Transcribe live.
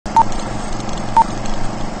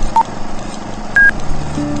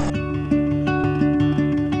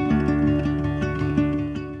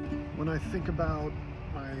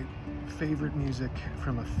favorite music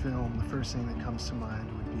from a film, the first thing that comes to mind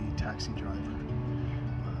would be Taxi Driver.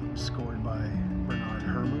 It was scored by Bernard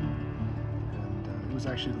Herrmann, and it was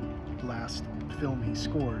actually the last film he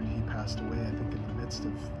scored. He passed away, I think, in the midst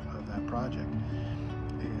of that project.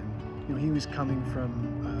 And he was coming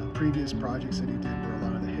from previous projects that he did were a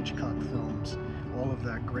lot of the Hitchcock films, all of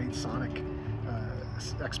that great sonic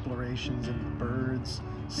explorations in the Birds,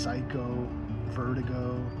 Psycho,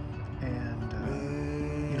 Vertigo, and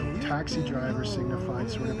Taxi Driver signified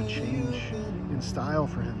sort of a change in style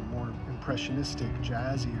for him, more impressionistic,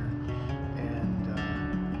 jazzier, and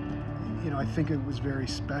I think it was very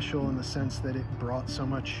special in the sense that it brought so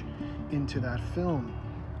much into that film.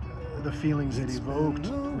 The feelings it evoked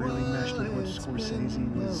really meshed with what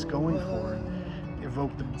Scorsese was going for. It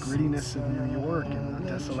evoked the grittiness of New York and the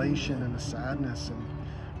desolation and the sadness,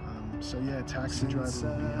 and so yeah, Taxi Driver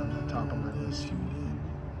would be on the top of my list.